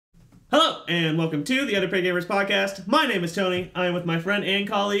and welcome to the Underpaid Gamers Podcast. My name is Tony. I am with my friend and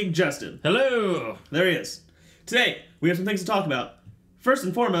colleague, Justin. Hello! There he is. Today, we have some things to talk about. First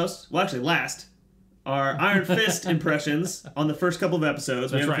and foremost, well actually last, our Iron Fist impressions on the first couple of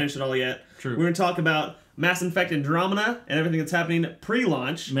episodes. We haven't finished it all yet. True. We're going to talk about Mass Effect Andromeda and everything that's happening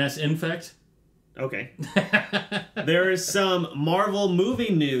pre-launch. Mass Infect? Okay. There is some Marvel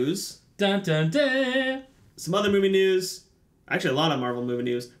movie news. Dun dun dun! Some other movie news. Actually, a lot of Marvel movie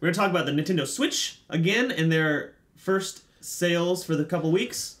news. We're going to talk about the Nintendo Switch again and their first sales for the couple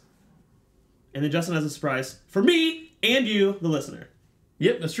weeks. And then Justin has a surprise for me and you, the listener.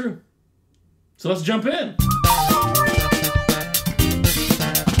 Yep, that's true. So let's jump in.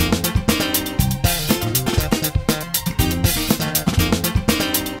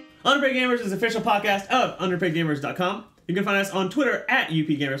 Underpaid Gamers is the official podcast of underpaidgamers.com. You can find us on Twitter at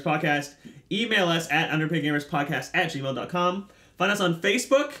UPGamersPodcast. Email us at underpaidgamerspodcast@gmail.com. Find us on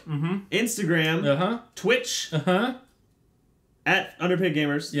Facebook, Instagram, Twitch, at Underpaid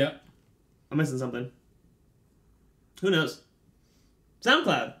Gamers. Yep. I'm missing something. Who knows?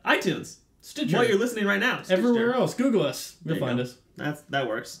 SoundCloud, iTunes. Stitcher. While you're listening right now. Stitcher. Everywhere else. Google us. You'll find us. That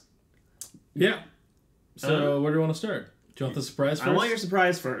works. Yeah. So where do you want to start? Do you want the surprise first? I want your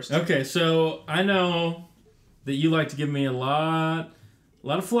surprise first. Okay, so I know that you like to give me a lot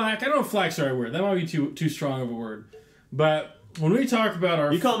of flack. I don't know if flack's the right word. That might be too strong of a word. But when we talk about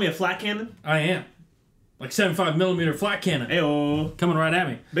our... You calling me a flat cannon? I am. Like 75mm flat cannon. Ayo. Coming right at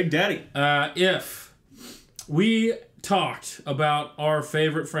me. Big Daddy. If we talked about our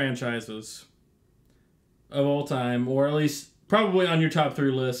favorite franchises of all time, or at least probably on your top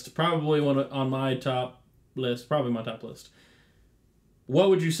 3 list, probably on my top list, probably my top list, what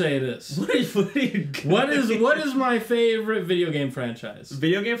would you say it is? What is my favorite video game franchise?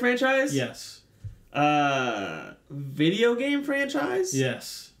 Video game franchise? Yes. Video game franchise?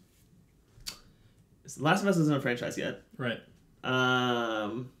 Yes. Last of Us isn't a franchise yet. Right.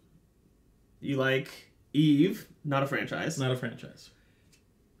 You like Eve, not a franchise. Not a franchise.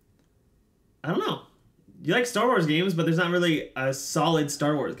 I don't know. You like Star Wars games, but there's not really a solid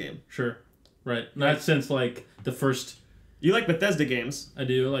Star Wars game. Sure. Right. Not since like the first... You like Bethesda games. I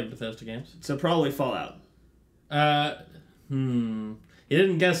do like Bethesda games. So probably Fallout. You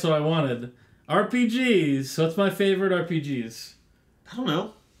didn't guess what I wanted. RPGs. What's my favorite RPGs? I don't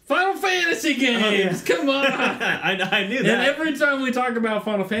know. Final Fantasy games! Oh, yeah. Come on! I knew that. And every time we talk about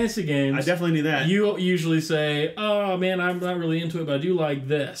Final Fantasy games... I definitely knew that. You usually say, oh man, I'm not really into it, but I do like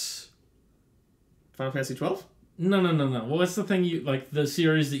this. Final Fantasy 12? No. Well, what's the thing you... Like, the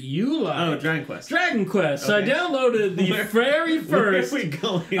series that you like? Oh, Dragon Quest. Dragon Quest. Okay. So I downloaded the very first... Where are we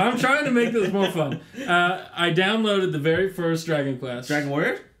going? I'm trying to make this more fun. I downloaded the very first Dragon Quest. Dragon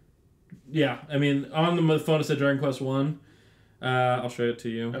Warrior? Yeah. I mean, on the phone it said Dragon Quest 1. I'll show it to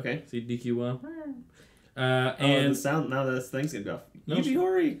you. Okay. See DQ1. And the sound, now this thing's gonna go. Yuji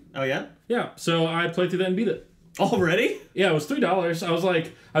Horii. Oh, yeah? Yeah. So I played through that and beat it. Already? Yeah, it was $3.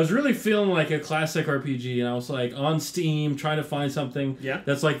 I was really feeling like a classic RPG, and I was like on Steam trying to find something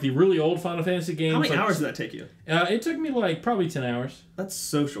that's like the really old Final Fantasy games. How many hours did that take you? It took me like probably 10 hours. That's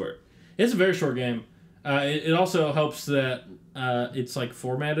so short. It's a very short game. It also helps that it's like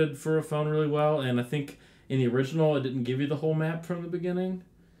formatted for a phone really well, and I think in the original it didn't give you the whole map from the beginning.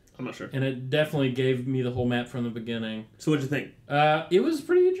 I'm not sure. And it definitely gave me the whole map from the beginning. So what'd you think? It was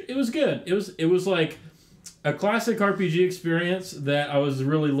good. It was like a classic RPG experience that I was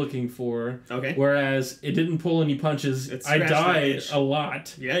really looking for. Okay. Whereas it didn't pull any punches. I died a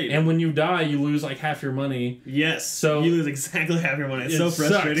lot. Yeah, you did. And when you die, you lose like half your money. Yes. So you lose exactly half your money. It's so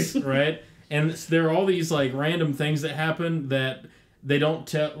frustrating. Sucks, right? And there are all these like random things that happen that they don't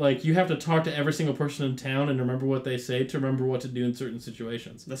tell. Like you have to talk to every single person in town and remember what they say to remember what to do in certain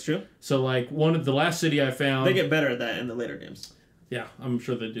situations. That's true. So like the last city I found, they get better at that in the later games. Yeah, I'm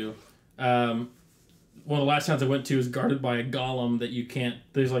sure they do. One of the last towns I went to is guarded by a golem that you can't...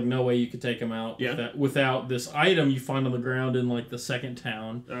 There's, like, no way you could take him out without this item you find on the ground in, like, the second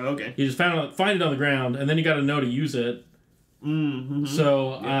town. Oh, okay. You just find it on the ground, and then you got to know to use it. Mm-hmm.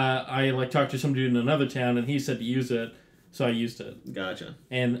 So, I, like, talked to some dude in another town, and he said to use it, so I used it. Gotcha.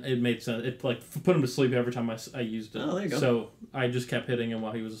 And it made sense. It, like, put him to sleep every time I used it. Oh, there you go. So, I just kept hitting him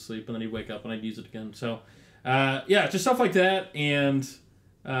while he was asleep, and then he'd wake up, and I'd use it again. So, yeah, just stuff like that, and...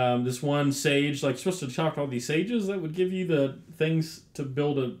 this one sage, like, you're supposed to talk to all these sages that would give you the things to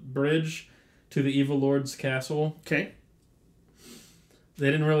build a bridge to the evil lord's castle. Okay.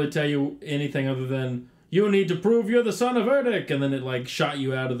 They didn't really tell you anything other than, you need to prove you're the son of Erdic, and then it, like, shot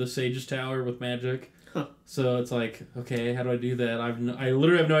you out of the sage's tower with magic. Huh. So it's like, okay, how do I do that? I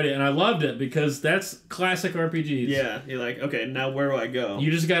literally have no idea, and I loved it because that's classic RPGs. Yeah, you're like, okay, now where do I go?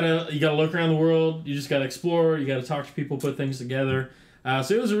 You gotta look around the world. You just gotta explore. You gotta talk to people, put things together.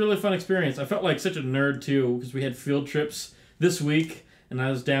 So it was a really fun experience. I felt like such a nerd too because we had field trips this week, and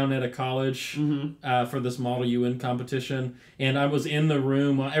I was down at a college for this Model UN competition, and I was in the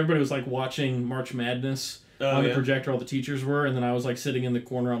room. Everybody was like watching March Madness. On the projector, all the teachers were, and then I was like sitting in the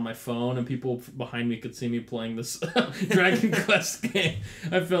corner on my phone, and people behind me could see me playing this Dragon Quest game.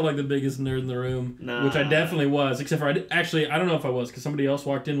 I felt like the biggest nerd in the room, which I definitely was. Except for I don't know if I was, because somebody else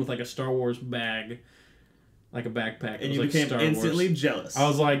walked in with like a Star Wars bag, like a backpack. And you became Star instantly Wars. Jealous. I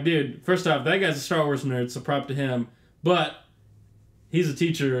was like, dude, first off, that guy's a Star Wars nerd, so prop to him. But he's a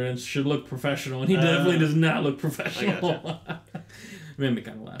teacher and should look professional, and he definitely does not look professional. Made me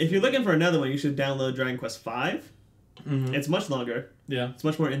kind of laugh. If you're looking for another one, you should download Dragon Quest V. It's much longer. Yeah. It's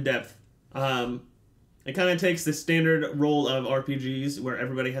much more in-depth. It kind of takes the standard role of RPGs where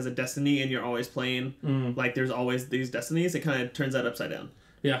everybody has a destiny and you're always playing. Like, there's always these destinies. It kind of turns that upside down.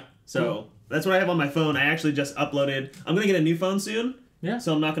 Yeah. So, that's what I have on my phone. I actually just uploaded... I'm going to get a new phone soon. Yeah.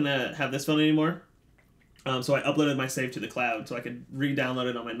 So, I'm not going to have this phone anymore. So I uploaded my save to the cloud so I could re-download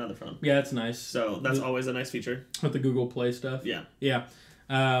it on my another phone. Yeah, that's nice. So that's always a nice feature. With the Google Play stuff? Yeah. Yeah.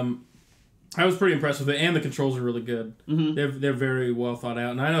 I was pretty impressed with it, and the controls are really good. They're very well thought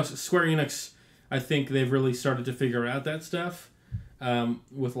out. And I know Square Enix, I think they've really started to figure out that stuff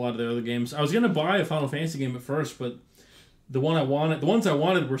with a lot of their other games. I was going to buy a Final Fantasy game at first, but the ones I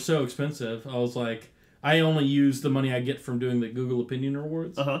wanted were so expensive. I was like... I only use the money I get from doing the Google Opinion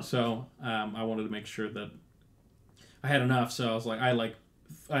Awards, so I wanted to make sure that I had enough. So I was like, I like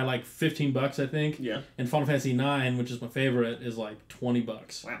 $15, I think. Yeah. And Final Fantasy IX, which is my favorite, is like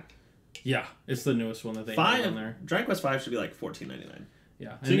 $20. Wow. Yeah, it's the newest one that they have on there. Dragon Quest V should be like $14.99.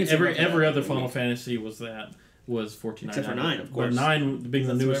 Yeah, so and every other Final Fantasy was $14.99. Except for 9, of course. But 9 being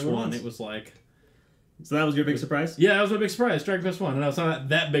the newest one, it was like. So that was your big surprise? Yeah, that was my big surprise, Dragon Quest 1. And it's not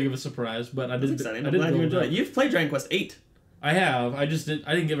that big of a surprise, but I did. Exciting. I'm glad you enjoyed it. You've played Dragon Quest 8. I have. I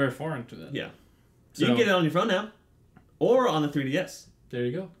didn't get very far into it. Yeah. So you can get it on your phone now. Or on the 3DS. There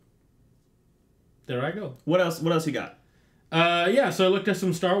you go. There I go. What else you got? So I looked at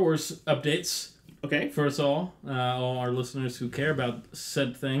some Star Wars updates. Okay. For us all our listeners who care about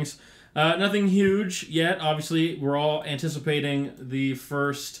said things. Nothing huge yet. Obviously, we're all anticipating the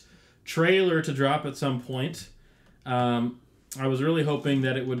first trailer to drop at some point. I was really hoping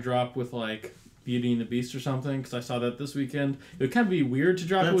that it would drop with like Beauty and the Beast or something, because I saw that this weekend. It would kind of be weird to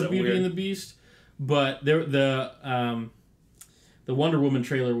drop it with Beauty and the Beast, but the Wonder Woman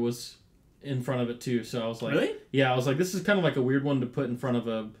trailer was in front of it too. So I was like, really? Yeah, I was like, this is kind of like a weird one to put in front of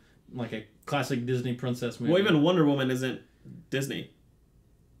a classic Disney princess movie. Well, even Wonder Woman isn't Disney.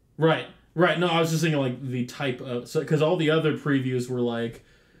 Right. No, I was just thinking like the type of, because all the other previews were like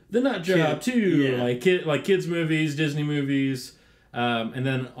the Nut Job too, like kids movies, Disney movies, and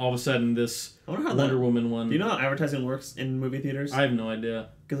then all of a sudden this Wonder Woman one. Do you know how advertising works in movie theaters? I have no idea.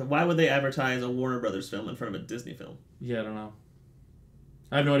 Because why would they advertise a Warner Brothers film in front of a Disney film? Yeah, I don't know.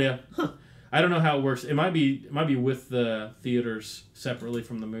 I have no idea. Huh. I don't know how it works. It might be with the theaters separately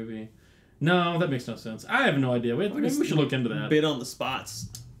from the movie. No, that makes no sense. I have no idea. Maybe we should look into that. Bid on the spots.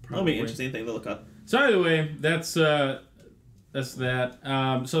 That'll be an interesting thing to look up. So either way, that's that.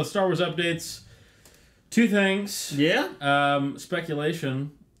 So Star Wars updates. 2 things. Yeah.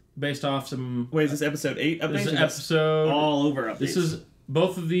 Speculation based off some. Wait, is this episode 8 updates? This is episode all over updates.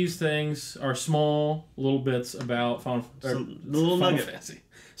 Both of these things are small little bits about Final Fantasy.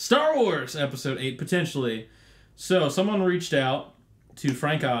 Star Wars episode 8 potentially. So someone reached out to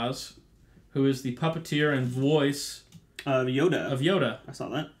Frank Oz, who is the puppeteer and voice of Yoda. I saw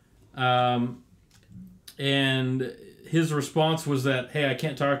that. And his response was that, hey, I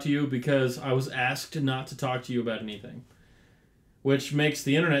can't talk to you because I was asked not to talk to you about anything. Which makes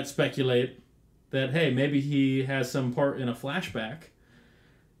the internet speculate that, hey, maybe he has some part in a flashback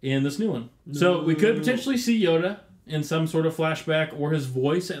in this new one. No. So we could potentially see Yoda in some sort of flashback, or his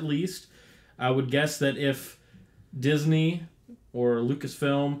voice at least. I would guess that if Disney or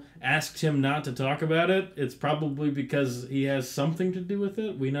Lucasfilm asked him not to talk about it, it's probably because he has something to do with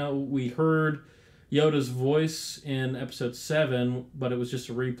it. We heard Yoda's voice in episode 7, but it was just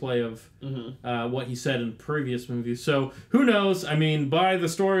a replay of what he said in previous movies. So who knows? I mean, by the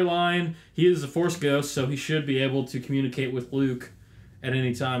storyline, he is a Force ghost, so he should be able to communicate with Luke at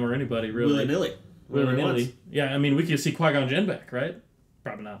any time, or anybody really. Willy-nilly. Yeah, I mean, we could see Qui-Gon Jinn back, right?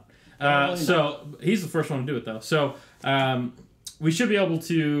 Probably not. So he's the first one to do it, though. So we should be able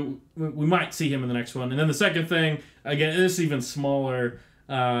to. We might see him in the next one. And then the second thing, again, this is even smaller.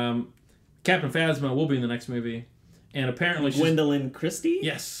 Captain Phasma will be in the next movie, and apparently Gwendolyn Christie.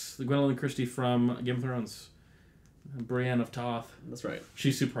 Yes, the Gwendolyn Christie from Game of Thrones, Brienne of Tarth. That's right.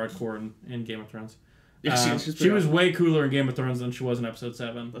 She's super hardcore in Game of Thrones. Yeah, she was way cooler in Game of Thrones than she was in Episode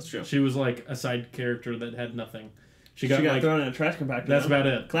 7. That's true. She was like a side character that had nothing. She got like, thrown in a trash compactor. That's about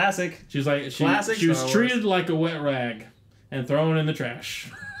it. Classic. She was treated like a wet rag and thrown in the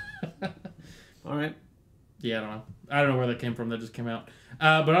trash. All right. Yeah, I don't know where that came from. That just came out.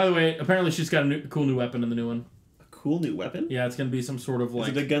 But either way, apparently she's got a cool new weapon in the new one. A cool new weapon? Yeah, it's gonna be some sort of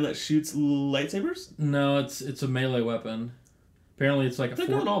like. Is it a gun that shoots lightsabers? No, it's a melee weapon. Apparently, it's like they're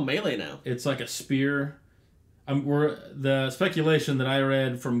going all melee now. It's like a spear. The speculation that I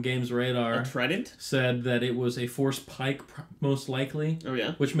read from Games Radar, a trident, said that it was a force pike, most likely. Oh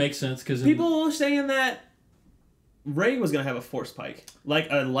yeah, which makes sense because people are saying that Rey was gonna have a force pike, like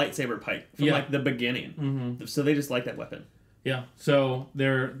a lightsaber pike from like the beginning. Mm-hmm. So they just like that weapon. Yeah. So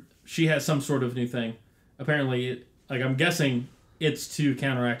she has some sort of new thing. Apparently, I'm guessing it's to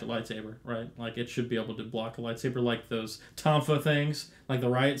counteract a lightsaber, right? Like it should be able to block a lightsaber, like those Tonfa things, like the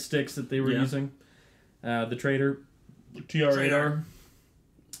riot sticks that they were using. The traitor, TR-8R.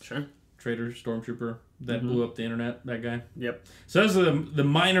 Sure. Traitor Stormtrooper that blew up the internet, that guy. Yep. So those are the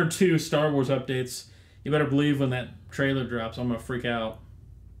minor 2 Star Wars updates. You better believe when that trailer drops, I'm going to freak out.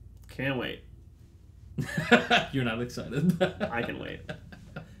 Can't wait. You're not excited. I can wait.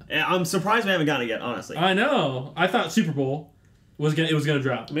 I'm surprised we haven't gotten it yet, honestly. I know. I thought Super Bowl was gonna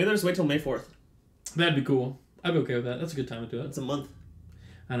drop. Maybe they'll just wait till May 4th. That'd be cool. I'd be okay with that. That's a good time to do it. It's a month.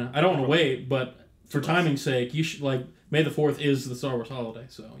 I know. I don't want to wait, but for timing's sake, you should, May the 4th is the Star Wars holiday,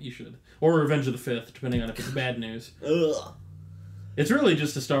 so you should. Or Revenge of the 5th, depending on if it's bad news. Ugh. It's really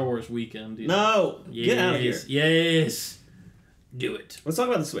just a Star Wars weekend. No! Yes. Get out of here. Yes! Do it. Let's talk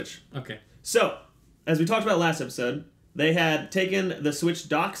about the Switch. Okay. So, as we talked about last episode, they had taken the Switch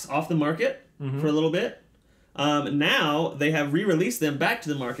docks off the market for a little bit. Now, they have re-released them back to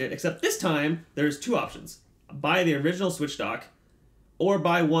the market, except this time, there's 2 options. Buy the original Switch dock, or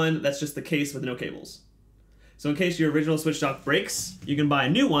buy one that's just the case with no cables. So in case your original Switch dock breaks, you can buy a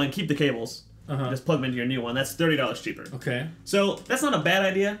new one, keep the cables, just plug them into your new one. That's $30 cheaper. Okay. So that's not a bad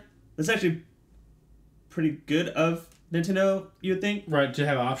idea. That's actually pretty good of Nintendo, you would think. Right, to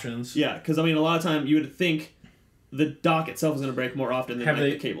have options. Yeah, because a lot of time you would think the dock itself is going to break more often than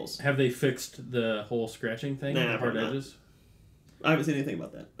the cables. Have they fixed the whole scratching thing? Nah, the hard edges? I haven't seen anything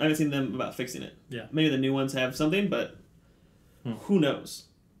about that. I haven't seen them about fixing it. Yeah. Maybe the new ones have something, but who knows?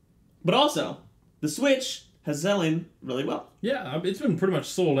 But also, the Switch has selling really well. Yeah, it's been pretty much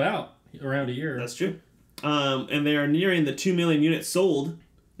sold out around a year. That's true. And they are nearing the 2 million units sold.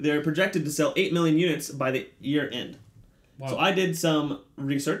 They're projected to sell 8 million units by the year end. Wow. So I did some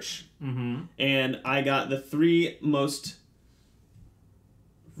research, and I got the 3 most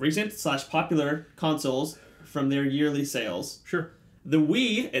recent / popular consoles from their yearly sales. Sure. The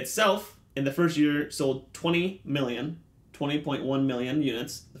Wii itself, in the first year, sold 20.1 million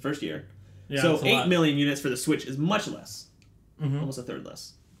units the first year. Yeah, so 8 million units for the Switch is much less. Almost a third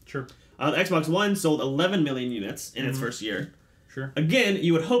less. Sure. The Xbox One sold 11 million units in its first year. Sure. Again,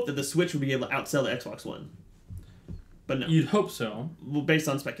 you would hope that the Switch would be able to outsell the Xbox One. But no. You'd hope so. Well, based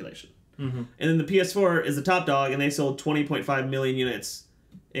on speculation. And then the PS4 is the top dog, and they sold 20.5 million units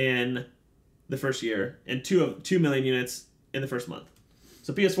in the first year, and 2 million units in the first month.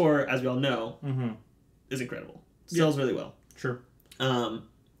 So PS4, as we all know, is incredible. Sells really well. Sure.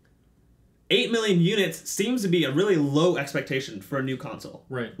 8 million units seems to be a really low expectation for a new console.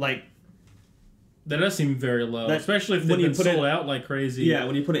 Right. That does seem very low, especially if they've been sold out like crazy. Yeah,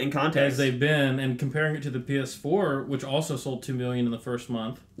 when you put it in context. As they've been, and comparing it to the PS4, which also sold 2 million in the first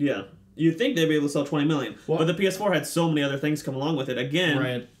month. Yeah. You'd think they'd be able to sell 20 million. But the PS4 had so many other things come along with it.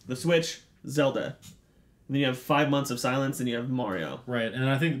 Again, the Switch, Zelda. And then you have 5 months of silence, and you have Mario. Right, and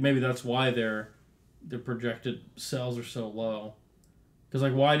I think maybe that's why their projected sales are so low. Because,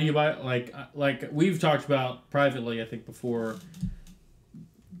 why do you buy... Like, we've talked about privately, I think, before...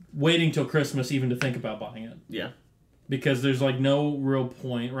 waiting till Christmas even to think about buying it. Yeah. Because there's no real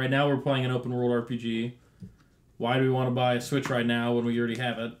point. Right now we're playing an open world RPG. Why do we want to buy a Switch right now when we already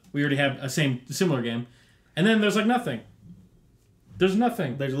have it? We already have a similar game. And then there's nothing. There's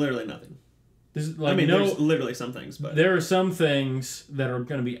nothing. There's literally nothing. There's there's literally some things, but there are some things that are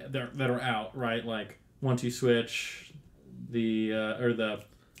going to be that are out, right? Like 1-2 Switch, the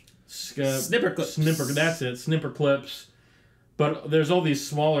snipper clips. That's it. Snipper clips. But there's all these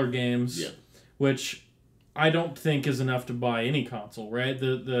smaller games, which I don't think is enough to buy any console, right?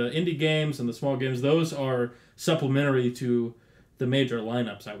 The indie games and the small games, those are supplementary to the major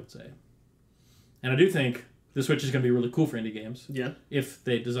lineups, I would say. And I do think the Switch is going to be really cool for indie games. Yeah. If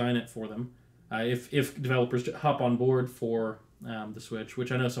they design it for them. If developers hop on board for the Switch,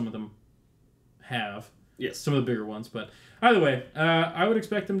 which I know some of them have. Yes. Some of the bigger ones. But either way, I would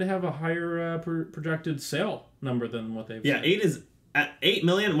expect them to have a higher projected sale number than what they've said. 8 is... At 8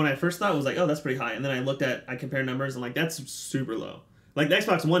 million, when I first thought, it was like, oh, that's pretty high. And then I compared numbers, and like, that's super low. Like, the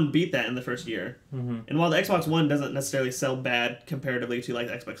Xbox One beat that in the first year. Mm-hmm. And while the Xbox One doesn't necessarily sell bad comparatively to, like,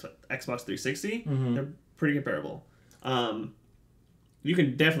 the Xbox 360, they're pretty comparable. You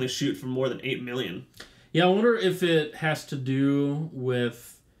can definitely shoot for more than 8 million. Yeah, I wonder if it has to do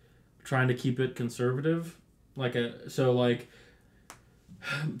with trying to keep it conservative. Like I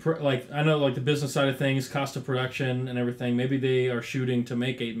know, like the business side of things, cost of production and everything. Maybe they are shooting to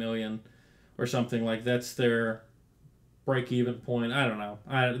make 8 million or something. Like that's their break-even point. I don't know.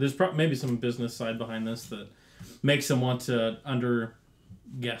 There's maybe some business side behind this that makes them want to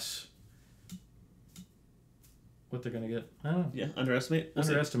guess what they're gonna get. I don't know. Yeah, underestimate.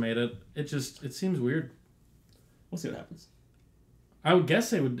 Underestimate it. It seems weird. We'll see what happens. I would guess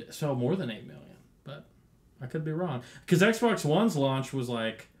they would sell more than 8 million, but I could be wrong. Because Xbox One's launch was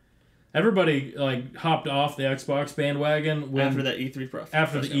like, everybody like hopped off the Xbox bandwagon after that E3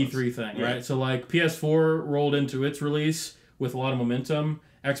 after the E3 thing, right? So like PS4 rolled into its release with a lot of momentum.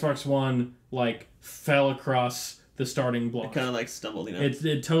 Xbox One like fell across the starting block. It kind of like stumbled, you know.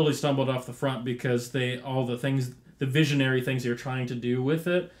 It totally stumbled off the front because all the things, the visionary things you're trying to do with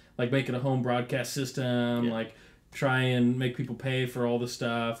it, like make it a home broadcast system, like try and make people pay for all the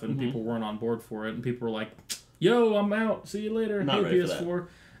stuff, and people weren't on board for it, and people were like, "Yo, I'm out. See you later." Not ready PS4. for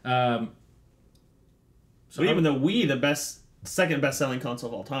that. But even the Wii, the second best-selling console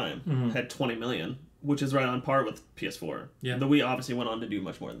of all time, had 20 million, which is right on par with PS4. Yeah. The Wii obviously went on to do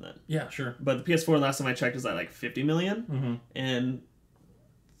much more than that. Yeah, sure. But the PS4, last time I checked, was at like 50 million in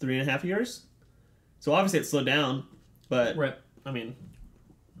 3.5 years. So obviously it slowed down, but I mean,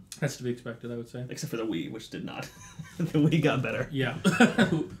 that's to be expected, I would say. Except for the Wii, which did not. The Wii got better. Yeah.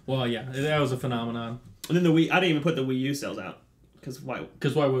 Well, yeah, that was a phenomenon. And then the Wii, I didn't even put the Wii U sales out. Because why?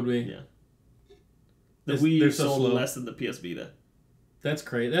 Because why would we? Yeah. The Wii U sold less than the PS Vita. That's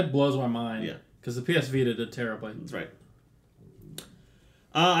crazy. That blows my mind. Yeah. Because the PS Vita did terribly. That's right.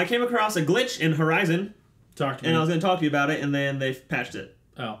 I came across a glitch in Horizon. Talk to me. And I was going to talk to you about it, and then they patched it.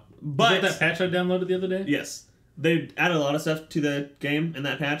 Oh. But was that patch I downloaded the other day? Yes. They added a lot of stuff to the game in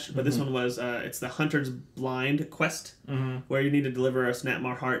that patch, but this one was, it's the Hunter's Blind quest, where you need to deliver a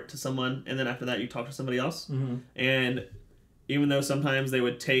Snapmaw heart to someone, and then after that you talk to somebody else. And even though sometimes they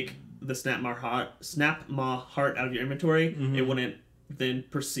would take the Snapmaw heart out of your inventory, it wouldn't then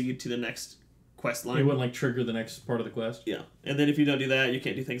proceed to the next quest line. It wouldn't like trigger the next part of the quest. Yeah, and then if you don't do that, you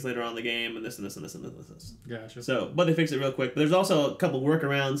can't do things later on in the game, and this and this and this and this. Gotcha. So, but they fixed it real quick. But there's also a couple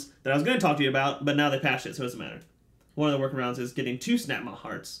workarounds that I was going to talk to you about, but now they patched it, so it doesn't matter. One of the workarounds is getting 2 Snapmaw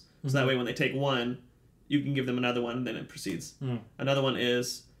hearts, so that way when they take one, you can give them another one, and then it proceeds. Another one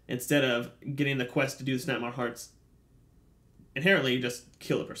is, instead of getting the quest to do the Snapmaw hearts, inherently you just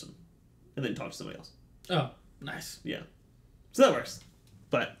kill the person, and then talk to somebody else. Oh, nice. Yeah. So that works.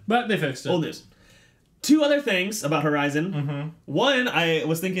 But they fixed it. Old news. 2 other things about Horizon. One, I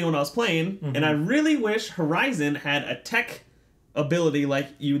was thinking when I was playing, and I really wish Horizon had a tech ability like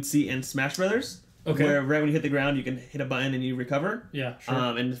you would see in Smash Brothers. Okay. Where right when you hit the ground, you can hit a button and you recover. Yeah, sure.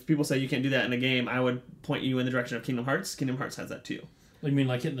 And if people say you can't do that in a game, I would point you in the direction of Kingdom Hearts. Kingdom Hearts has that too. You mean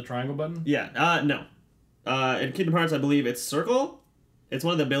like hitting the triangle button? Yeah. No. In Kingdom Hearts, I believe it's circle. It's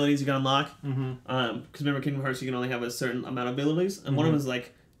one of the abilities you can unlock. Because remember, Kingdom Hearts, you can only have a certain amount of abilities. And one of them is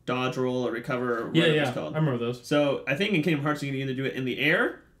like dodge, roll, or recover, or whatever it's called. I remember those. So I think in Kingdom Hearts, you can either do it in the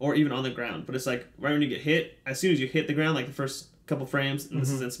air or even on the ground. But it's like right when you get hit, as soon as you hit the ground, like the first couple frames, and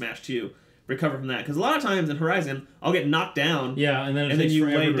this is in Smash 2, recover from that. Because a lot of times in Horizon, I'll get knocked down. Yeah, and then you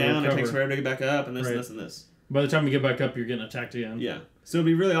lay down, and it takes forever to get back up, and this and this and this. By the time you get back up, you're getting attacked again. Yeah. So it'd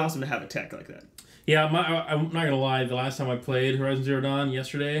be really awesome to have a tech like that. Yeah, I'm not going to lie. The last time I played Horizon Zero Dawn,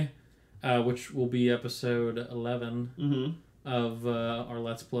 yesterday, which will be episode 11 of our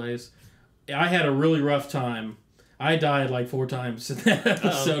Let's Plays, I had a really rough time. I died like 4 times in that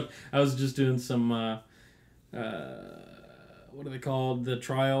episode. I was just doing some, what are they called? The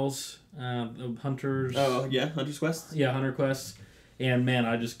trials, the hunters. Oh, yeah, Hunter's Quest? Yeah, Hunter Quests. And man,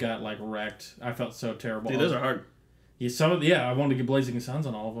 I just got like wrecked. I felt so terrible. Dude, those are hard. Yeah, I wanted to get Blazing Suns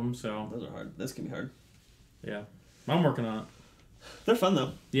on all of them, so. Those are hard. This can be hard. Yeah. I'm working on it. They're fun,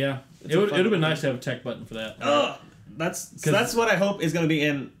 though. Yeah. It would have been nice to have a tech button for that. That's what I hope is going to be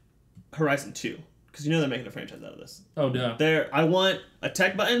in Horizon 2. because you know they're making a franchise out of this. Oh, duh. I want a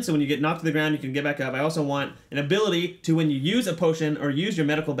tech button, so when you get knocked to the ground, you can get back up. I also want an ability to, when you use a potion or use your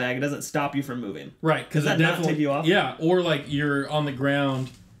medical bag, it doesn't stop you from moving. Right, because that not take you off? Yeah, or like you're on the ground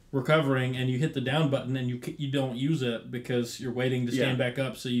recovering and you hit the down button and you don't use it because you're waiting to stand back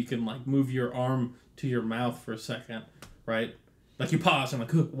up so you can like move your arm to your mouth for a second, right? Like you pause and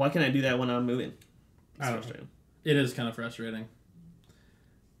like, why can't I do that when I'm moving? It's frustrating. It is kind of frustrating.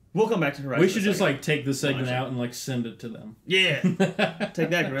 We'll come back to Horizon. We should just like take this segment out and like send it to them. Yeah. Take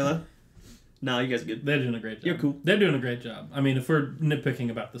that, Gorilla. No, you guys are good. They're doing a great job. You're cool. They're doing a great job. I mean, if we're nitpicking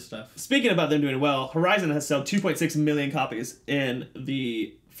about this stuff. Speaking about them doing well, Horizon has sold 2.6 million copies in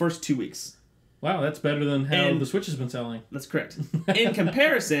the first 2 weeks. Wow, that's better than how the Switch has been selling. That's correct. In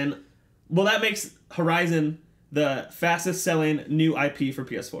comparison, well, that makes Horizon the fastest selling new IP for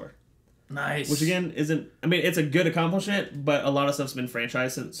PS4. Nice. Which again isn't, I mean, it's a good accomplishment, but a lot of stuff's been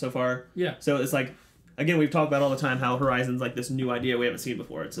franchised so far. Yeah. So it's like, again, we've talked about all the time how Horizon's like this new idea we haven't seen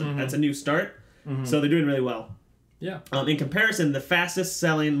before. It's a new start. So they're doing really well. Yeah. In comparison, the fastest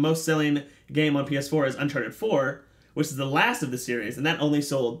selling, most selling game on PS4 is Uncharted 4, which is the last of the series, and that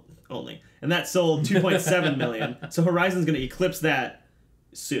sold 2.7 million. So Horizon's going to eclipse that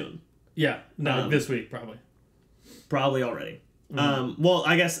soon. Yeah. No, this week probably. Probably already. Well,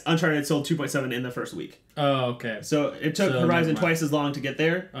 I guess Uncharted sold 2.7 in the first week. Oh, okay. So it took Horizon twice as long to get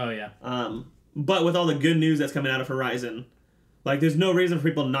there. Oh, yeah. But with all the good news that's coming out of Horizon, like, there's no reason for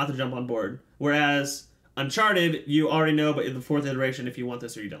people not to jump on board. Whereas Uncharted, you already know, but in the fourth iteration, if you want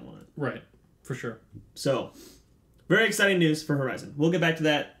this or you don't want it. Right. For sure. So, very exciting news for Horizon. We'll get back to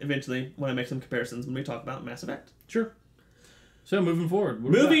that eventually when I make some comparisons when we talk about Mass Effect. Sure. So, moving forward.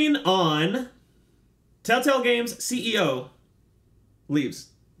 Moving on, Telltale Games CEO leaves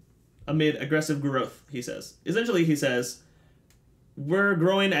amid aggressive growth, he says. Essentially, he says, we're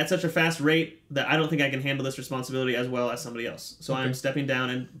growing at such a fast rate that I don't think I can handle this responsibility as well as somebody else. So I'm stepping down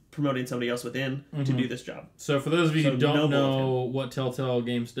and promoting somebody else within to do this job. So for those of you who don't know what Telltale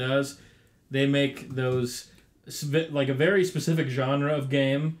Games does, they make those, like a very specific genre of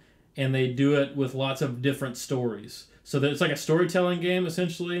game, and they do it with lots of different stories. So it's like a storytelling game,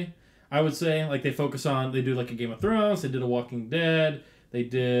 essentially, I would say. Like they do like a Game of Thrones, they did a Walking Dead, they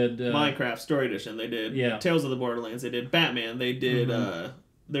did Minecraft Story Edition. They did Tales of the Borderlands. They did Batman. They did.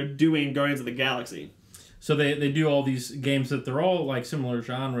 They're doing Guardians of the Galaxy. So they do all these games that they're all like similar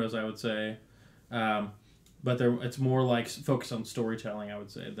genres, I would say, but it's more like focused on storytelling, I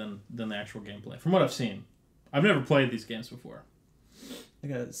would say, than the actual gameplay. From what I've seen, I've never played these games before. I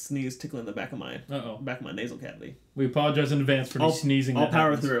got a sneeze tickling the back of my nasal cavity. We apologize in advance for sneezing. I'll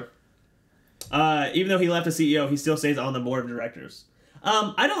power through. Even though he left as CEO, he still stays on the board of directors.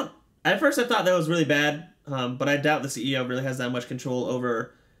 At first I thought that was really bad, but I doubt the CEO really has that much control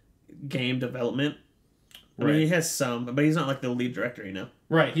over game development. I mean, he has some, but he's not like the lead director, you know?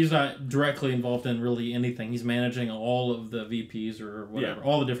 Right, he's not directly involved in really anything. He's managing all of the VPs or whatever.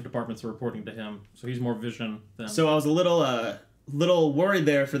 All the different departments are reporting to him, so he's more vision than... So I was a little worried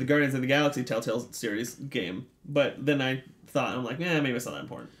there for the Guardians of the Galaxy Telltale series game, but then I thought, I'm like, maybe it's not that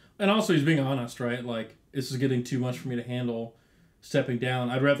important. And also he's being honest, right? Like, this is getting too much for me to handle. Stepping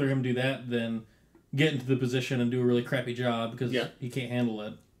down, I'd rather him do that than get into the position and do a really crappy job because he can't handle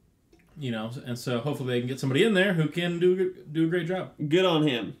it, you know. And so hopefully they can get somebody in there who can do a great job. Good on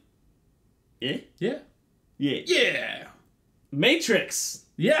him. Yeah. Matrix.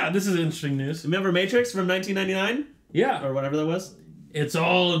 Yeah, this is interesting news. Remember Matrix from 1999? Yeah, or whatever that was. It's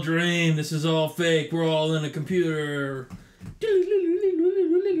all a dream. This is all fake. We're all in a computer.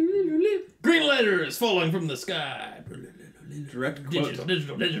 Green letters falling from the sky. Direct quote.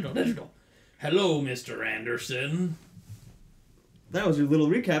 Digital. Hello, Mr. Anderson. That was your little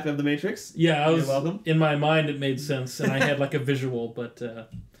recap of The Matrix. Yeah, You're welcome. In my mind, it made sense, and I had like a visual, but... So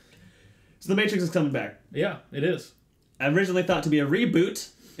The Matrix is coming back. Yeah, it is. Originally thought to be a reboot,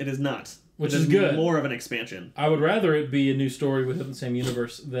 it is not. Which is good. More of an expansion. I would rather it be a new story within the same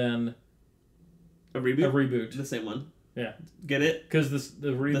universe than... A reboot? A reboot. The same one. Yeah. Get it? Because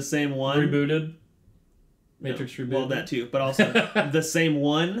the same one. Rebooted. Matrix rebooted. Well, that too, but also the same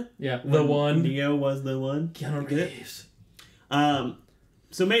one. Yeah, the one. Neo was the one. Keanu Reeves.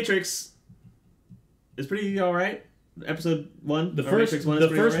 So Matrix is pretty alright. Episode 1. The first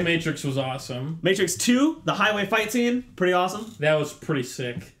Matrix was awesome. Matrix 2, the highway fight scene, pretty awesome. That was pretty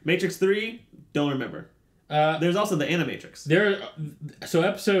sick. Matrix 3, don't remember. There's also the Animatrix.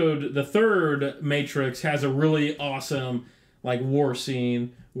 The third Matrix has a really awesome like war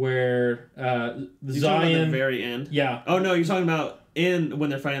scene where Zion. You're talking about the very end. Yeah. Oh no, you're talking about when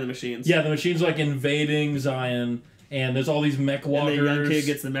they're fighting the machines. Yeah, the machines like invading Zion, and there's all these mech walkers. And the young kid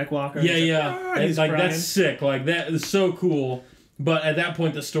gets the mech walker. Yeah. And like that's sick. Like that is so cool. But at that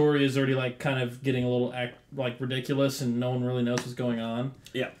point, the story is already like kind of getting a little ridiculous, and no one really knows what's going on.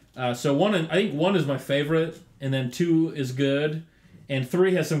 Yeah. So I think 1 is my favorite, and then 2 is good, and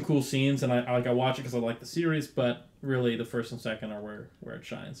 3 has some cool scenes, and I watch it because I like the series. But really, the first and second are where it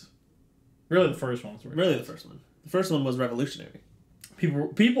shines. Really, the first one's where it shines. The first one. The first one was revolutionary.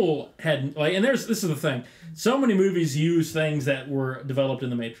 People had like, and this is the thing. So many movies use things that were developed in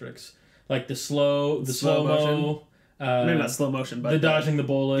the Matrix, like the slow mo. Maybe not slow motion, but the dodging the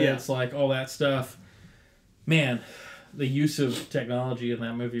bullets, like all that stuff. Man, the use of technology in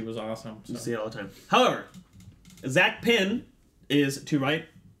that movie was awesome. So. You see it all the time. However, Zach Penn is to write.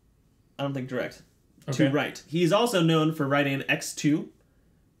 I don't think direct. Okay. To write. He's also known for writing X2.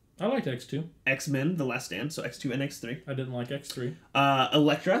 I liked X2. X-Men: The Last Stand, so X2 and X3. I didn't like X3.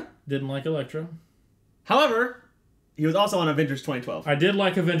 Elektra. Didn't like Elektra. However, he was also on Avengers 2012. I did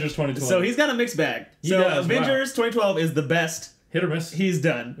like Avengers 2012. So he's got a mixed bag. Avengers 2012 is the best. Hit or miss. He's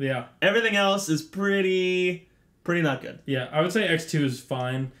done. Yeah. Everything else is pretty not good. Yeah, I would say X2 is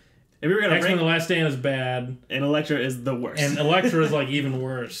fine. If we were gonna X-Men: The Last Stand is bad. And Elektra is the worst. And Elektra is like even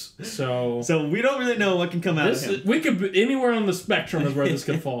worse. So we don't really know what can come out of him. We could be anywhere on the spectrum is where this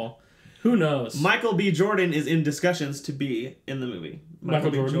could fall. Who knows? Michael B. Jordan is in discussions to be in the movie.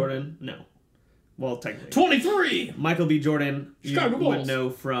 Michael B. Jordan? No. Well, technically. 23! Michael B. Jordan, Chicago you would know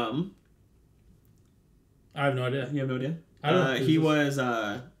from... I have no idea. You have no idea? I don't know. He was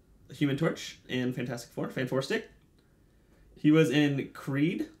Human Torch in Fantastic Four, Fan-4-Stick. He was in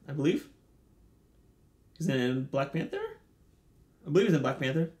Creed, I believe. He's in Black Panther? I believe he's in Black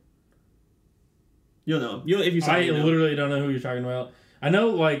Panther. You'll know him. If you saw him, literally don't know who you're talking about. I know,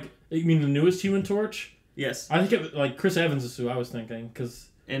 like, you mean the newest Human Torch? Yes. I think, like, Chris Evans is who I was thinking, because...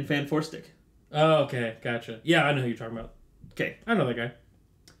 And Fan-4-Stick. Oh, okay. Gotcha. Yeah, I know who you're talking about. Okay. I know that guy.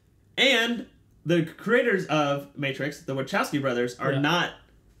 And the creators of Matrix, the Wachowski brothers, are not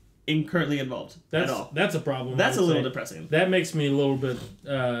currently involved at all. That's a problem. That's a little depressing. That makes me a little bit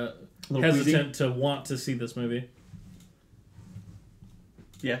hesitant to want to see this movie.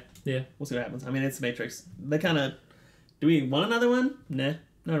 Yeah. Yeah. We'll see what happens. I mean, it's Matrix. They kind of... Do we want another one? Nah,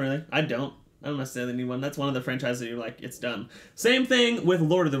 not really. I don't necessarily need one. That's one of the franchises that you're like, it's done. Same thing with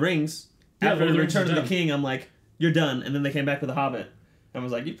Lord of the Rings. Yeah, After Return of the King, I'm like, you're done. And then they came back with The Hobbit. I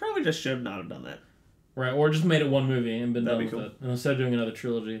was like, you probably just should not have done that. Right, or just made it one movie and been done with cool. it. And instead of doing another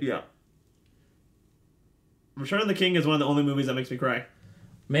trilogy. Yeah. Return of the King is one of the only movies that makes me cry.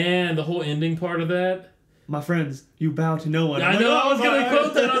 Man, the whole ending part of that. My friends, you bow to no one. I know, I was going to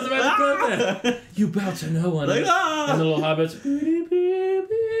quote that. I was about to quote that. You bow to no one. Like, and the little hobbits.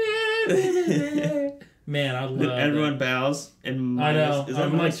 Man, I love that. Everyone bows. And I know.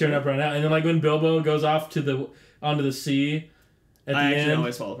 I'm like tearing up right now. And then like when Bilbo goes off to onto the sea at the end. I actually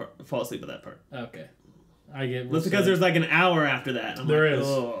always fall asleep at that part. Okay. I get That's because there's like an hour after that. There is.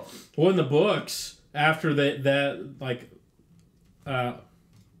 Oh. Well, in the books, after that like...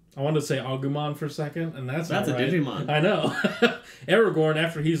 I wanted to say Agumon for a second, and that's a Digimon. I know. Aragorn,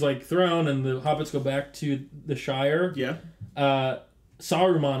 after he's like thrown and the hobbits go back to the Shire. Yeah.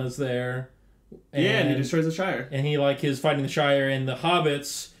 Saruman is there. And he destroys the Shire. And he like is fighting the Shire and the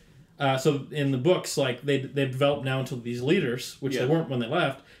hobbits. So in the books, like they've developed now into these leaders, which they weren't when they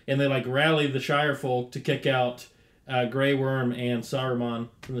left, and they like rally the Shire folk to kick out Grey Worm and Saruman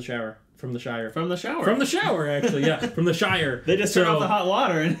from the Shire. From the Shire. From the shower. From the shower, actually, yeah. From the Shire. They just turned off the hot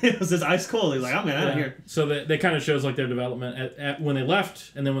water and it was just ice cold. He's like, I'm out of here. So that kind of shows like their development at when they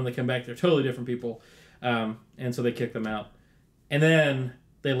left, and then when they come back, they're totally different people. And so they kick them out. And then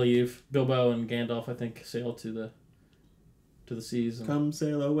they leave. Bilbo and Gandalf, I think, sail to the seas. And come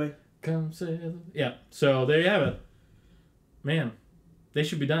sail away. Come sail. Yeah. So there you have it. Man, they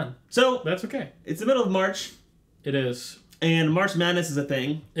should be done. So that's okay. It's the middle of March. It is. And March Madness is a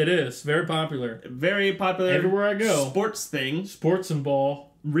thing. It is. Very popular. Very popular. Everywhere I go. Sports thing. Sports and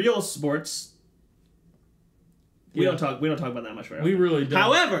ball. Real sports. We don't talk about that much right now. We really don't.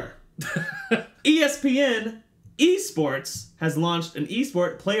 However, ESPN Esports has launched an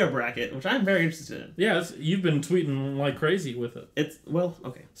esport player bracket, which I'm very interested in. Yeah, you've been tweeting like crazy with it.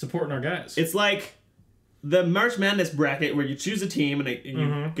 Okay. Supporting our guys. It's like the March Madness bracket where you choose a team and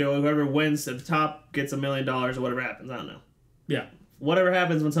you go, whoever wins at the top gets $1 million or whatever happens. I don't know. Yeah. Whatever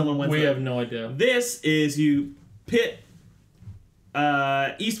happens when someone wins. We have no idea. This is you pit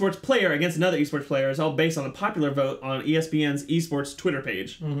esports player against another esports player. It's all based on a popular vote on ESPN's esports Twitter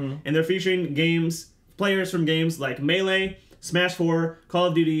page. Mm-hmm. And they're featuring players from games like Melee, Smash 4, Call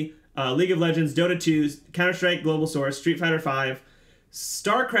of Duty, League of Legends, Dota 2, Counter-Strike, Global Source, Street Fighter 5,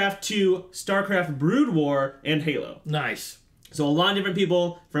 StarCraft 2, StarCraft Brood War, and Halo. Nice. So a lot of different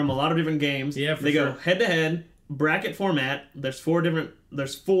people from a lot of different games. Yeah, for They sure. go head to head, bracket format. There's four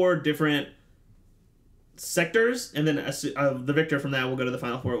different sectors, and then the victor from that will go to the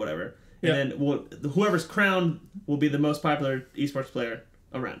final four or whatever. Yep. And then whoever's crowned will be the most popular esports player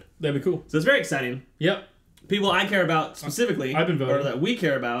around. That'd be cool. So it's very exciting. Yep. People I care about specifically, I've been voting. or that we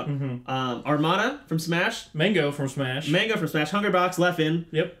care about, Armada from Smash, Mango from Smash, Hungerbox, Leffen,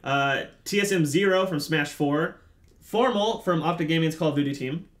 Yep. TSM Zero from Smash 4, Formal from Optic Gaming's Call of Duty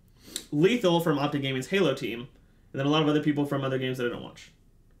team, Lethal from Optic Gaming's Halo team, and then a lot of other people from other games that I don't watch.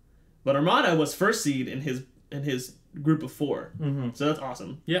 But Armada was first seed in his group of 4, so that's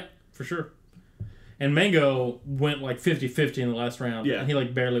awesome. Yeah, for sure. And Mango went like 50-50 in the last round. Yeah. And he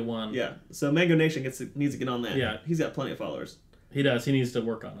like barely won. Yeah, so Mango Nation needs to get on that. Yeah. He's got plenty of followers. He does. He needs to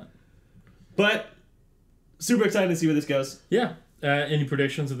work on it. But super excited to see where this goes. Yeah. Any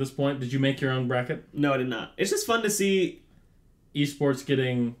predictions at this point? Did you make your own bracket? No, I did not. It's just fun to see Esports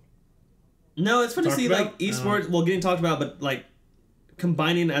getting... No, it's fun to see about? like esports, getting talked about, but like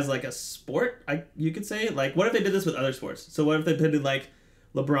combining as like a sport, you could say. Like, what if they did this with other sports? So what if they did like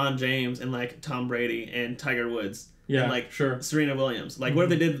LeBron James and like Tom Brady and Tiger Woods and like Serena Williams? Like, what if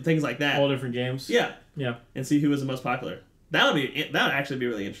they did things like that? All different games. Yeah, yeah, and see who was the most popular. That would actually be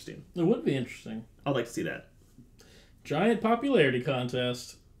really interesting. It would be interesting. I'd like to see that. Giant popularity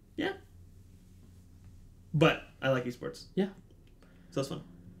contest. Yeah, but I like esports. Yeah, so it's fun.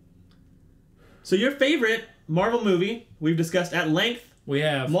 So your favorite Marvel movie we've discussed at length. We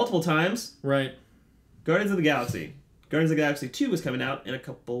have multiple times. Right. Guardians of the Galaxy. Guardians of the Galaxy 2 is coming out in a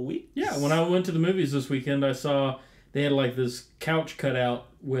couple weeks. Yeah, when I went to the movies this weekend, I saw they had like this couch cut out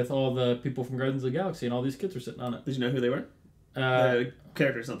with all the people from Guardians of the Galaxy, and all these kids were sitting on it. Did you know who they were? The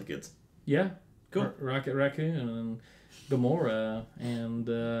characters, not the kids. Yeah. Cool. Rocket Raccoon and Gamora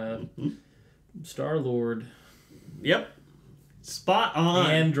and Star-Lord. Yep. Spot on.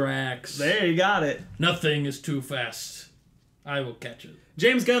 And Drax. There, you got it. Nothing is too fast. I will catch it.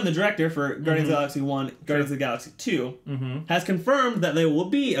 James Gunn, the director for Guardians of the Galaxy 1, Guardians of the Galaxy 2, has confirmed that there will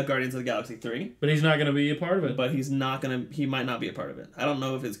be a Guardians of the Galaxy 3. But he's not going to be a part of it. But he might not be a part of it. I don't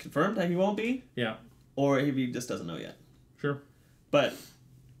know if it's confirmed that he won't be. Yeah. Or if he just doesn't know yet. Sure. But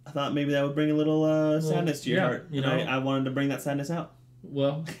I thought maybe that would bring a little sadness to your heart. You know, I wanted to bring that sadness out.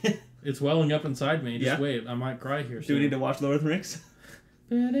 Well, it's welling up inside me. Just wait. I might cry here soon. Do we need to watch Lord of the Rings?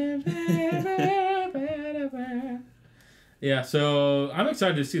 Yeah, so I'm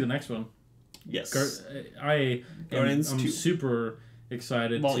excited to see the next one. Yes. I'm super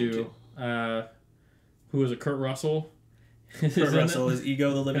excited Volume to... who is it? Kurt Russell? Kurt Russell is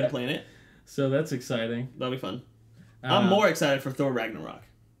Ego, the Living Planet. So that's exciting. That'll be fun. I'm more excited for Thor Ragnarok.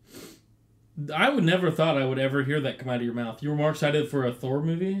 I would never thought I would ever hear that come out of your mouth. You were more excited for a Thor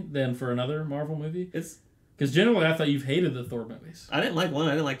movie than for another Marvel movie? Because generally I thought you've hated the Thor movies. I didn't like one,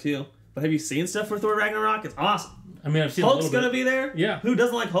 I didn't like two. But have you seen stuff for Thor Ragnarok? It's awesome. I mean, I've seen Hulk's gonna be there? Yeah. Who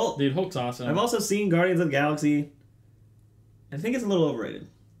doesn't like Hulk? Dude, Hulk's awesome. I've also seen Guardians of the Galaxy. I think it's a little overrated.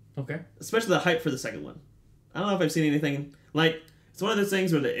 Okay. Especially the hype for the second one. I don't know if I've seen anything... Like, it's one of those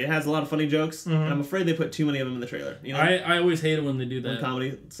things where it has a lot of funny jokes, and I'm afraid they put too many of them in the trailer. You know? I always hate it when they do that.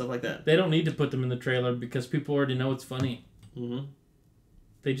 Comedy, stuff like that. They don't need to put them in the trailer because people already know it's funny. Mm-hmm.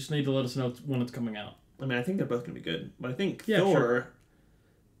 They just need to let us know when it's coming out. I mean, I think they're both going to be good. But I think Thor... Sure.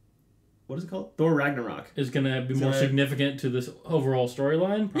 What is it called? Thor Ragnarok. Is going to be more significant to this overall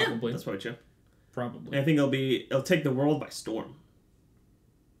storyline? Probably. Yeah, that's probably true. Probably. And I think it'll take the world by storm.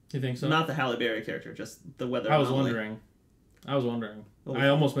 You think so? Not the Halle Berry character, just the weather. I was wondering. I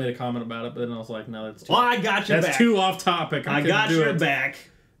almost made a comment about it, but then I was like, no, that's too... Well, I got your back. That's too off topic. I got your back.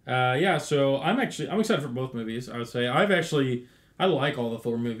 Yeah, so I'm excited for both movies, I would say. I like all the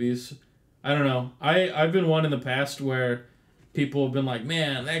Thor movies. I don't know. I've been one in the past where people have been like,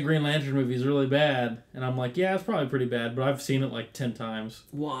 man, that Green Lantern movie is really bad. And I'm like, yeah, it's probably pretty bad, but I've seen it like 10 times.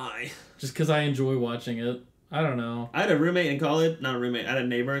 Why? Just because I enjoy watching it. I don't know. I had a roommate in college, not a roommate, I had a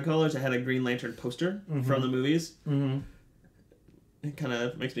neighbor in college that had a Green Lantern poster from the movies. Mm-hmm. It kind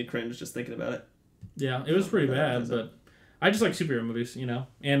of makes me cringe just thinking about it. Yeah, it was pretty bad, but I just like superhero movies, you know?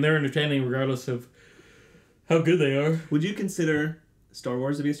 And they're entertaining regardless of how good they are. Would you consider Star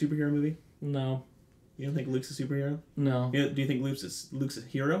Wars to be a superhero movie? No. You don't think Luke's a superhero? No. Do you think Luke's a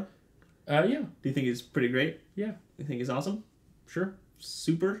hero? Yeah. Do you think he's pretty great? Yeah. Do you think he's awesome? Sure.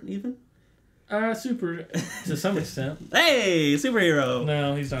 Super, even? Super to some extent. Hey, superhero!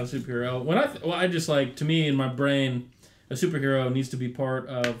 No, he's not a superhero. I just like, to me, in my brain, a superhero needs to be part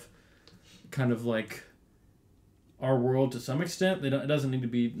of kind of like our world to some extent. It doesn't need to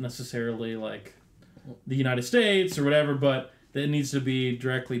be necessarily like the United States or whatever, but that needs to be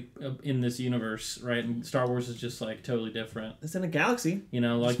directly in this universe, right? And Star Wars is just like totally different. It's in a galaxy. You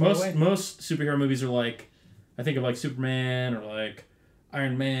know, like most superhero movies are like, I think of like Superman or like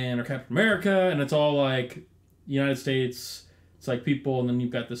Iron Man or Captain America, and it's all like United States. It's like people, and then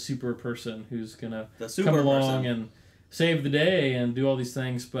you've got the super person who's gonna come along and save the day and do all these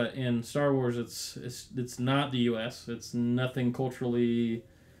things. But in Star Wars, it's not the U.S. It's nothing culturally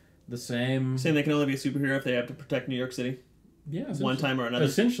the same. Saying they can only be a superhero if they have to protect New York City. Yeah, one time or another.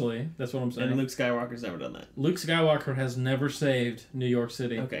 Essentially, that's what I'm saying. And Luke Skywalker's never done that. Luke Skywalker has never saved New York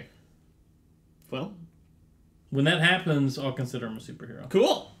City. Okay. Well, when that happens, I'll consider him a superhero.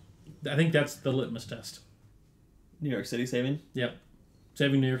 Cool. I think that's the litmus test. New York City saving? Yep.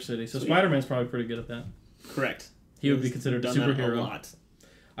 Saving New York City. So Spider-Man's probably pretty good at that. Correct. He would be considered a superhero. A lot.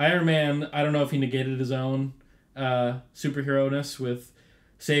 Iron Man, I don't know if he negated his own superhero-ness with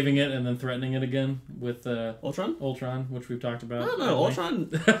saving it and then threatening it again with Ultron? Ultron, which we've talked about. I don't know. Ultron,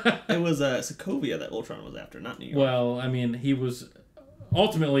 it was Sokovia that Ultron was after, not New York. Well, I mean, he was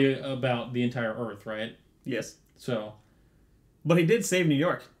ultimately about the entire Earth, right? Yes. So. But he did save New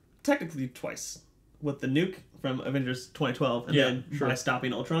York, technically twice, with the nuke from Avengers 2012, and then by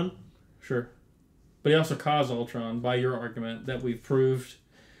stopping Ultron. Sure. But he also caused Ultron, by your argument, that we've proved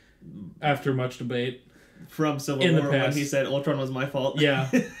after much debate. From Civil War when he said Ultron was my fault.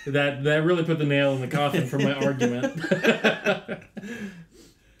 Yeah, that really put the nail in the coffin for my argument.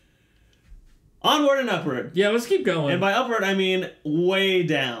 Onward and upward. Yeah, let's keep going. And by upward, I mean way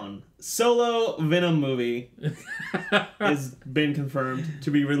down. Solo Venom movie has been confirmed to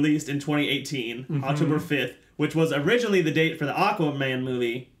be released in 2018, October 5th, which was originally the date for the Aquaman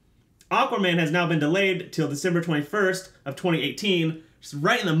movie. Aquaman has now been delayed till December 21st of 2018, just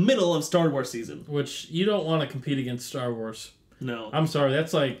right in the middle of Star Wars season. Which, you don't want to compete against Star Wars. No. I'm sorry,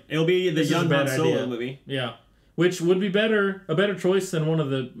 that's like... It'll be the young Han Solo movie. Yeah. Which would be a better choice than one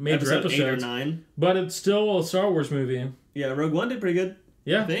of the major episodes. 8 or 9. But it's still a Star Wars movie. Yeah, Rogue One did pretty good.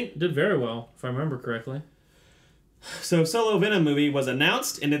 Yeah, I think. Did very well, if I remember correctly. So, Solo Venom movie was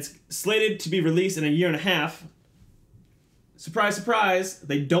announced, and it's slated to be released in a year and a half. Surprise, surprise,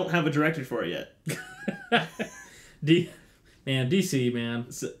 they don't have a director for it yet. DC, man.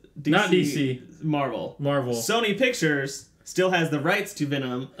 DC, not DC. Marvel. Marvel. Sony Pictures still has the rights to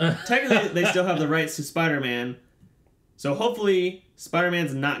Venom. Technically, they still have the rights to Spider-Man. So hopefully,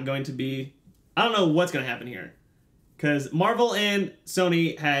 Spider-Man's not going to be... I don't know what's going to happen here. Because Marvel and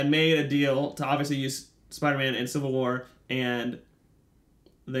Sony had made a deal to obviously use Spider-Man in Civil War and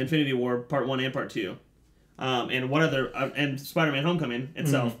the Infinity War Part 1 and Part 2. And one other... and Spider-Man Homecoming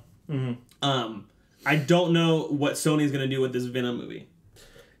itself. I don't know what Sony's going to do with this Venom movie.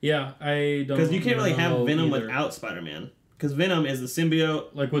 Yeah, I don't know. Because you can't really have Venom without Spider-Man. Because Venom is the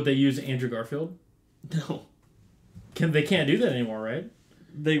symbiote. Like, would they use Andrew Garfield? No. They can't do that anymore, right?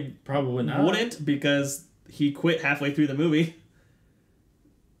 They probably not. Wouldn't, because he quit halfway through the movie.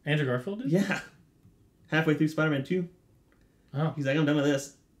 Andrew Garfield did? Yeah. Halfway through Spider-Man 2. Oh. He's like, I'm done with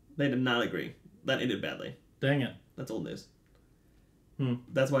this. They did not agree. That ended badly. Dang it. That's old news.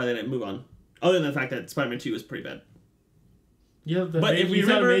 That's why they didn't move on. Other than the fact that Spider-Man 2 was pretty bad. Yeah, but if you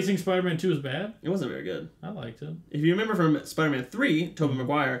remember, Amazing Spider-Man 2 was bad? It wasn't very good. I liked it. If you remember from Spider-Man 3, Tobey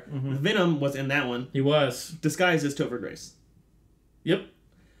Maguire, Venom was in that one. He was. Disguised as Topher Grace. Yep.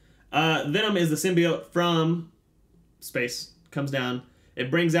 Venom is the symbiote from space. Comes down.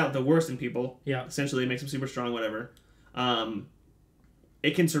 It brings out the worst in people. Yeah. Essentially, it makes them super strong, whatever.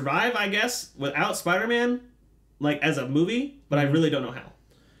 It can survive, I guess, without Spider-Man, like, as a movie, but I really don't know how.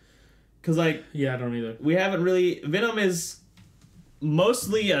 Because, like... Yeah, I don't either. We haven't really... Venom is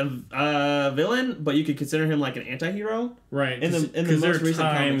mostly a villain, but you could consider him like an anti-hero. Right. In the most recent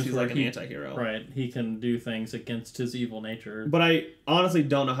comics, he's like an anti-hero. Right. He can do things against his evil nature. But I honestly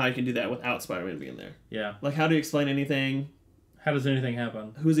don't know how you can do that without Spider-Man being there. Yeah. Like, how do you explain anything? How does anything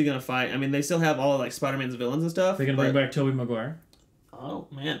happen? Who's he going to fight? I mean, they still have all, like, Spider-Man's villains and stuff. They can bring back Tobey Maguire. Oh,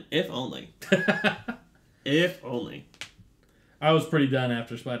 man. If only. If only. I was pretty done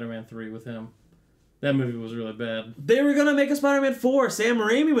after Spider-Man 3 with him. That movie was really bad. They were going to make a Spider-Man 4. Sam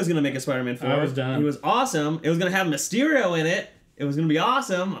Raimi was going to make a Spider-Man 4. I was done. He was awesome. It was going to have Mysterio in it. It was going to be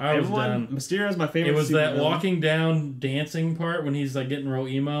awesome. I was done. Mysterio's my favorite. It was that walking down dancing part when he's like getting real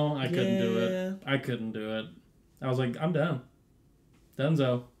emo. I couldn't do it. I couldn't do it. I was like, I'm done.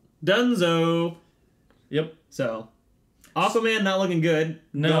 Dunzo. Yep. So, Aquaman not looking good.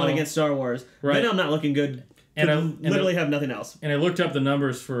 No. Going against Star Wars. Right. Venom not looking good. And I literally have nothing else. And I looked up the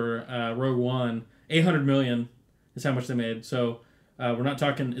numbers for Rogue One. $800 million is how much they made. So we're not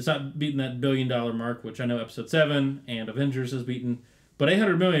talking. It's not beating that $1 billion mark, which I know Episode 7 and Avengers has beaten. But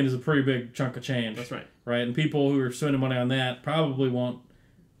 $800 million is a pretty big chunk of change. That's right. Right? And people who are spending money on that probably won't...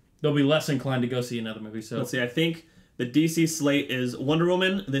 They'll be less inclined to go see another movie. So let's see. I think the DC slate is Wonder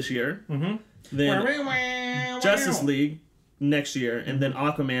Woman this year. Mm-hmm. Then Justice League next year. And then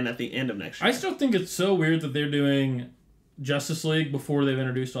Aquaman at the end of next year. I still think it's so weird that they're doing Justice League before they've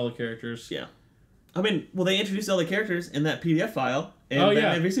introduced all the characters. Yeah. I mean, well, they introduced all the characters in that PDF file. In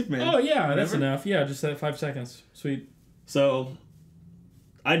Batman v Superman. Oh, yeah. That's enough. Yeah, just that 5 seconds. Sweet. So...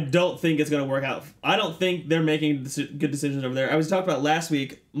 I don't think it's going to work out. I don't think they're making good decisions over there. I was talking about last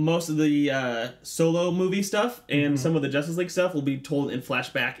week, most of the solo movie stuff and some of the Justice League stuff will be told in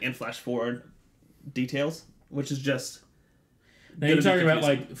flashback and flash forward details, which is just... Now you're talking about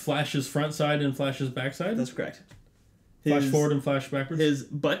like Flash's front side and Flash's back side? That's correct. Flash forward and flash backwards? His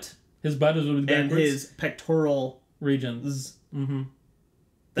butt. His butt is backwards? And his pectoral... regions. Mm-hmm.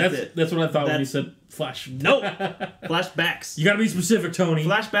 That's it. That's what I thought when you said flash. Nope. Flashbacks. You gotta be specific, Tony.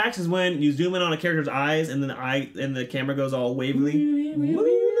 Flashbacks is when you zoom in on a character's eyes and then the camera goes all wavily. And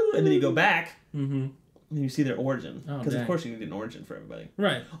then you go back and you see their origin. Because of course you need an origin for everybody.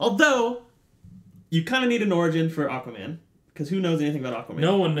 Right. Although, you kind of need an origin for Aquaman. Because who knows anything about Aquaman?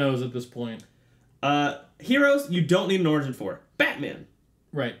 No one knows at this point. Heroes, you don't need an origin for. Batman.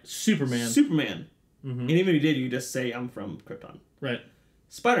 Right. Superman. Mm-hmm. And even if you did, you just say, I'm from Krypton. Right.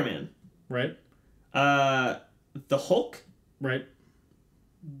 Spider-Man. Right. The Hulk. Right.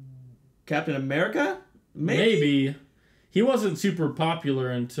 Captain America? Maybe. He wasn't super popular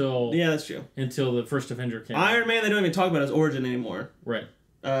until... Yeah, that's true. Until the first Avenger came Iron out. Man, they don't even talk about his origin anymore. Right.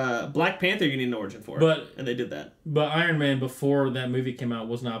 Black Panther, you need an origin for. And they did that. But Iron Man, before that movie came out,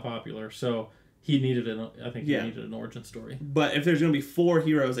 was not popular, so he needed needed an origin story. But if there's going to be 4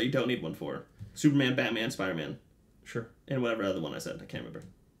 heroes that you don't need one for, Superman, Batman, Spider-Man. Sure. And whatever other one I said. I can't remember.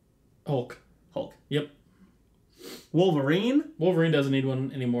 Hulk. Yep. Wolverine doesn't need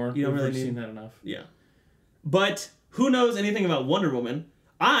one anymore. You don't really seen that enough. Yeah. But who knows anything about Wonder Woman?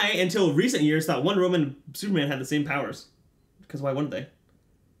 I, until recent years, thought Wonder Woman and Superman had the same powers. Because why wouldn't they?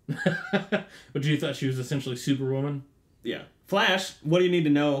 But you thought she was essentially Superwoman? Yeah. Flash, what do you need to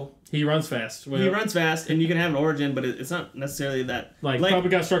know? He runs fast. He runs fast, and you can have an origin, but it's not necessarily that... Like probably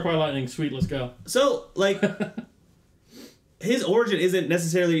got struck by lightning. Sweet, let's go. So, his origin isn't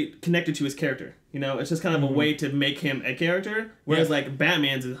necessarily connected to his character. You know, it's just kind of a way to make him a character. Whereas,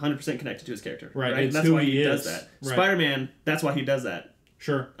 Batman's is 100% connected to his character. Right? That's why he does that. Right. Spider-Man, that's why he does that.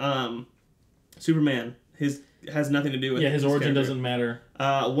 Sure. Superman, has nothing to do with his origin character. Doesn't matter.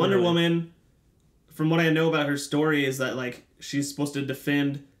 Wonder Woman, from what I know about her story, is that, she's supposed to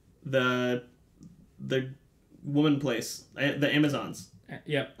defend the woman place, the Amazons.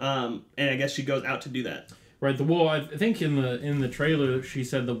 Yep. And I guess she goes out to do that. Right. I think in the trailer she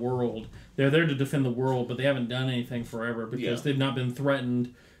said the world. They're there to defend the world, but they haven't done anything forever because they've not been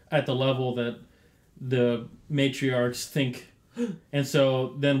threatened at the level that the matriarchs think. And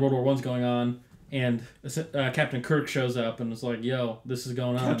so then World War I's going on, and Captain Kirk shows up and is like, "Yo, this is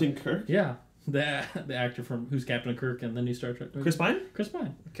going on." Captain Kirk? Yeah. The actor from who's Captain Kirk in the new Star Trek movie. Chris Pine? Chris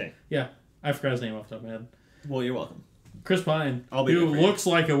Pine. Okay. Yeah. I forgot his name off the top of my head. Well, you're welcome. Chris Pine, who looks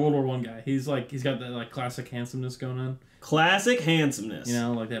like a World War I guy. He's got that classic handsomeness going on. Classic handsomeness. You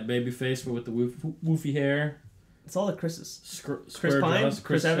know, like that baby face, but with the woofy hair. It's all the Chris's. Chris Pine, jaws,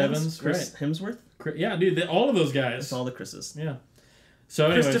 Chris Evans, Chris Hemsworth. Yeah, dude, all of those guys. It's all the Chris's. Yeah. So,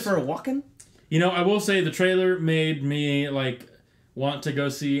 anyways, Christopher Walken. You know, I will say the trailer made me want to go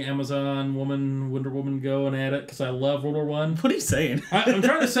see Wonder Woman going at it because I love World War I. What are you saying? I'm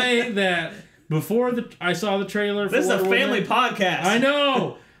trying to say that. Before I saw the trailer for This is a family podcast. I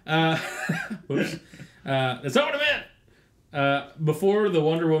know! Oops. That's not what I meant! Before the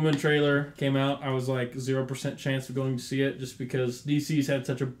Wonder Woman trailer came out, I was 0% chance of going to see it just because DC's had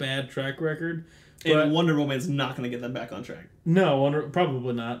such a bad track record. And Wonder Woman's not going to get them back on track. No,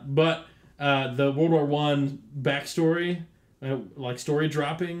 probably not. But the World War I backstory, story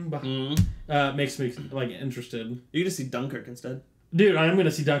dropping, makes me interested. You can just see Dunkirk instead. Dude, I'm going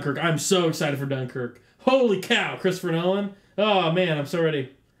to see Dunkirk. I'm so excited for Dunkirk. Holy cow, Christopher Nolan. Oh, man, I'm so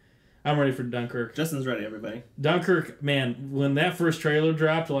ready. I'm ready for Dunkirk. Justin's ready, everybody. Dunkirk, man, when that first trailer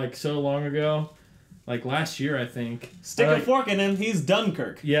dropped, so long ago, last year, I think. Stick a fork in him, he's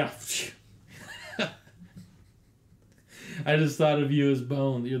Dunkirk. Yeah. I just thought of you as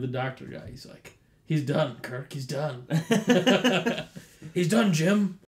Bone. You're the doctor guy. He's done, Kirk. He's done. He's done, Jim.